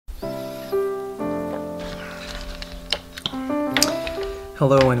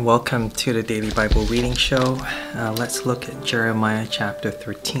Hello and welcome to the Daily Bible Reading Show. Let's look at Jeremiah chapter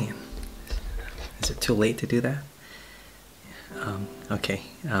 13. Is it too late to do that? Okay,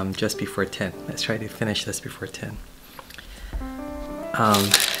 just before 10. Let's try to finish this before 10.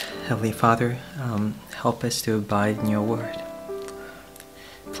 Heavenly Father, help us to abide in your word.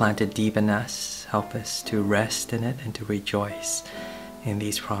 Plant it deep in us. Help us to rest in it and to rejoice in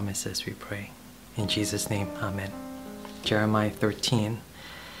these promises, we pray. In Jesus' name, amen. Jeremiah 13.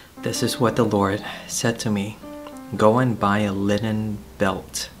 This is what the Lord said to me. Go and buy a linen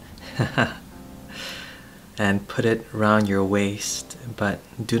belt and put it round your waist, but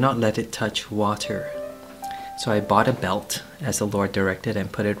do not let it touch water. So I bought a belt as the Lord directed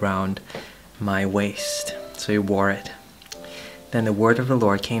and put it round my waist. So I wore it. Then the word of the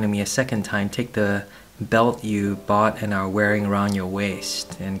Lord came to me a second time. Take the belt you bought and are wearing around your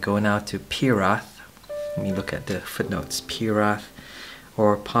waist and go now to Pirath. Let me look at the footnotes. Pirath,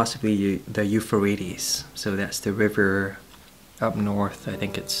 or possibly the Euphrates. So that's the river up north. I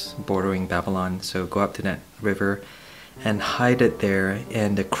think it's bordering Babylon. So go up to that river and hide it there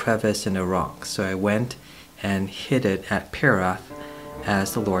in the crevice in the rock. So I went and hid it at Pirath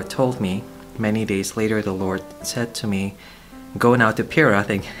as the Lord told me. Many days later the Lord said to me, go now to Pirath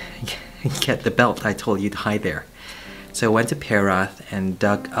and get the belt I told you to hide there. So I went to Pirath and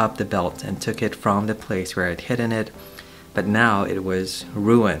dug up the belt and took it from the place where I had hidden it. But now it was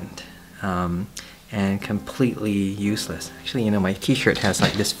ruined and completely useless. Actually, my t-shirt has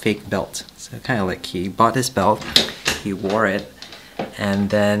like this fake belt. So kind of like he bought this belt, he wore it, and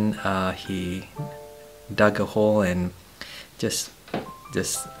then he dug a hole and just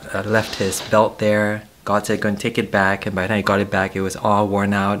left his belt there. God said, go and take it back. And by the time he got it back, it was all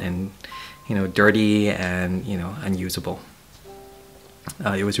worn out and dirty and unusable.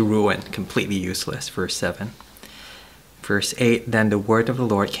 It was ruined, completely useless. Verse 7. Verse 8, then the word of the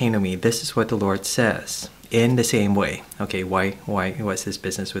Lord came to me. This is what the Lord says. In the same way. Okay, why was this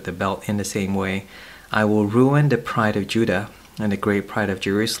business with the belt? In the same way, I will ruin the pride of Judah and the great pride of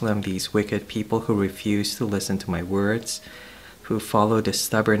Jerusalem, these wicked people who refuse to listen to my words, who follow the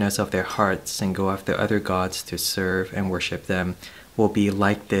stubbornness of their hearts and go after other gods to serve and worship them, will be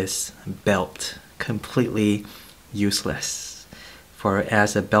like this belt, completely useless. For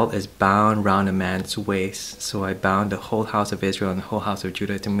as a belt is bound round a man's waist, so I bound the whole house of Israel and the whole house of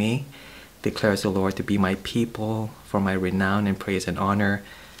Judah to me, declares the Lord, to be my people, for my renown and praise and honor,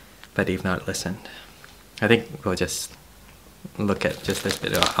 but they've not listened. I think we'll just look at just this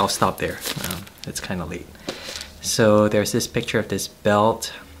bit. I'll stop there. It's kind of late. So there's this picture of this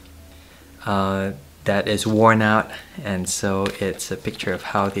belt that is worn out, and so it's a picture of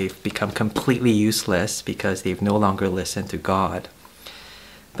how they've become completely useless because they've no longer listened to God.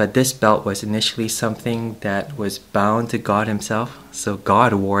 But this belt was initially something that was bound to God himself. So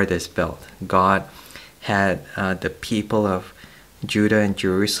God wore this belt. God had the people of Judah and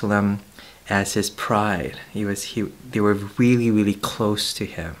Jerusalem as his pride. They were really, really close to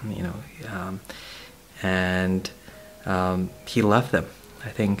him, and he loved them. I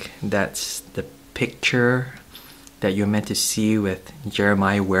think that's the picture that you're meant to see with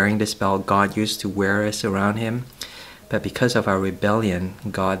Jeremiah wearing this belt. God used to wear us around him. But because of our rebellion,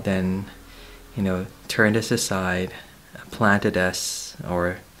 God then, turned us aside, planted us,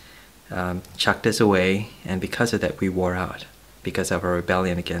 or chucked us away, and because of that we wore out, because of our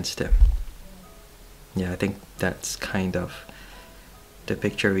rebellion against him. Yeah, I think that's kind of the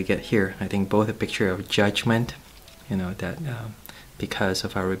picture we get here. I think both a picture of judgment, that because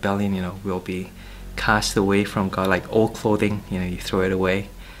of our rebellion, we'll be cast away from God, like old clothing, you throw it away.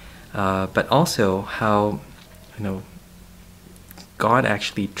 But also how, God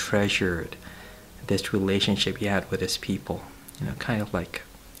actually treasured this relationship he had with his people. Kind of like,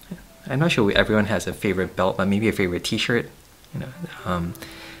 I'm not sure everyone has a favorite belt, but maybe a favorite t-shirt.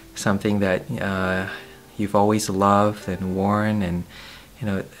 Something that you've always loved and worn, and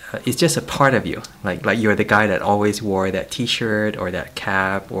it's just a part of you. Like you're the guy that always wore that t-shirt or that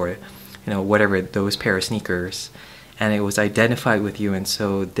cap or whatever, those pair of sneakers, and it was identified with you. And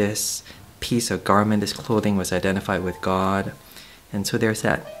so this piece of garment, this clothing, was identified with God. And so there's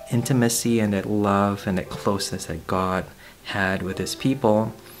that intimacy and that love and that closeness that God had with his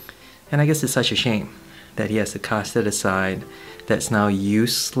people. And I guess it's such a shame that he has to cast it aside. That's now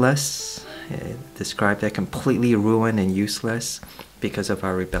useless. Described that completely ruined and useless because of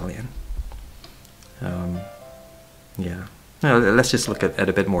our rebellion. Yeah. Now, let's just look at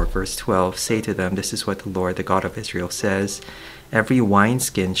a bit more. Verse 12. Say to them, this is what the Lord, the God of Israel, says. Every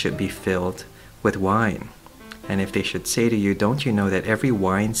wineskin should be filled with wine. And if they should say to you, don't you know that every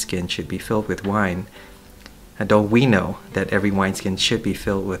wineskin should be filled with wine? And though we know that every wineskin should be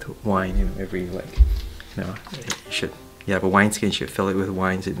filled with wine, you have a wineskin, you should fill it with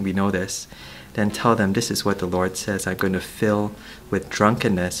wine, and we know this, then tell them, this is what the Lord says, I'm going to fill with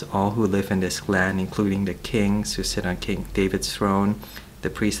drunkenness all who live in this land, including the kings who sit on King David's throne, the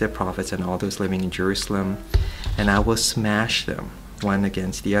priests, the prophets, and all those living in Jerusalem, and I will smash them, one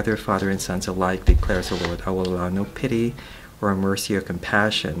against the other, father and sons alike, declares the Lord. I will allow no pity or mercy or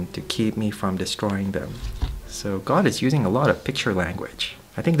compassion to keep me from destroying them. So God is using a lot of picture language.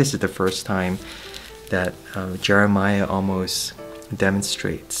 I think this is the first time that Jeremiah almost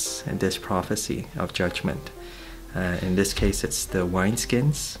demonstrates this prophecy of judgment. In this case, it's the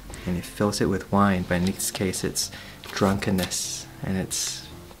wineskins, and he fills it with wine, but in this case, it's drunkenness, and it's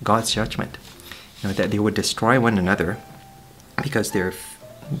God's judgment. That they would destroy one another because they're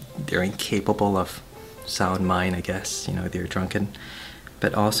incapable of sound mind, I guess. They're drunken,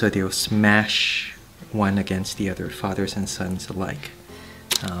 but also they will smash one against the other, fathers and sons alike.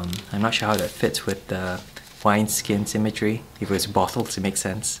 I'm not sure how that fits with the wineskins imagery. If it was bottles, it makes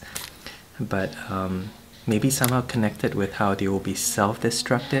sense. But maybe somehow connected with how they will be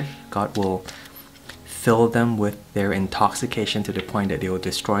self-destructive. God will fill them with their intoxication to the point that they will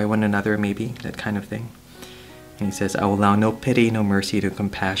destroy one another, maybe, that kind of thing. And he says, I will allow no pity, no mercy, no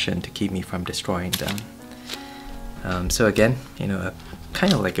compassion to keep me from destroying them. So again,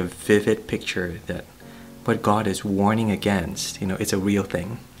 kind of like a vivid picture that what God is warning against, it's a real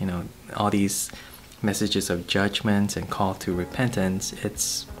thing. All these messages of judgment and call to repentance,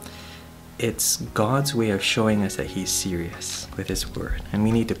 it's God's way of showing us that He's serious with His word, and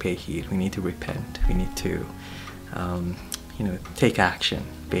we need to pay heed. We need to repent. We need to, take action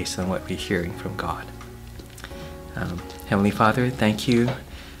based on what we're hearing from God. Heavenly Father, thank you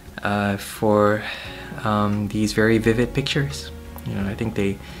for these very vivid pictures. I think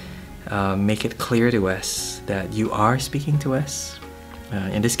they make it clear to us that you are speaking to us.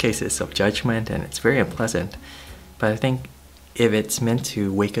 In this case, it's of judgment, and it's very unpleasant. But I think if it's meant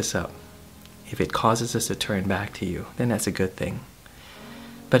to wake us up, if it causes us to turn back to you, then that's a good thing.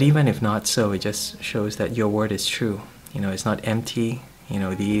 But even if not so, it just shows that your word is true. It's not empty.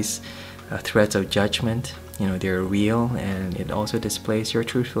 These threats of judgment, they're real, and it also displays your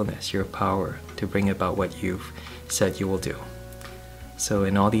truthfulness, your power to bring about what you've said you will do. So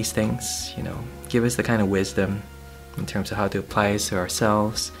in all these things, give us the kind of wisdom in terms of how to apply it to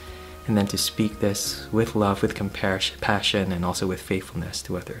ourselves, and then to speak this with love, with compassion, and also with faithfulness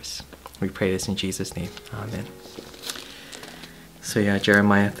to others. We pray this in Jesus' name. Amen. So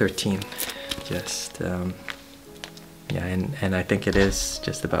Jeremiah 13. And I think it is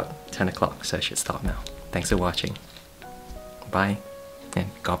just about 10 o'clock, so I should stop now. Thanks for watching. Bye, and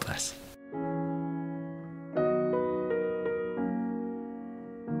God bless.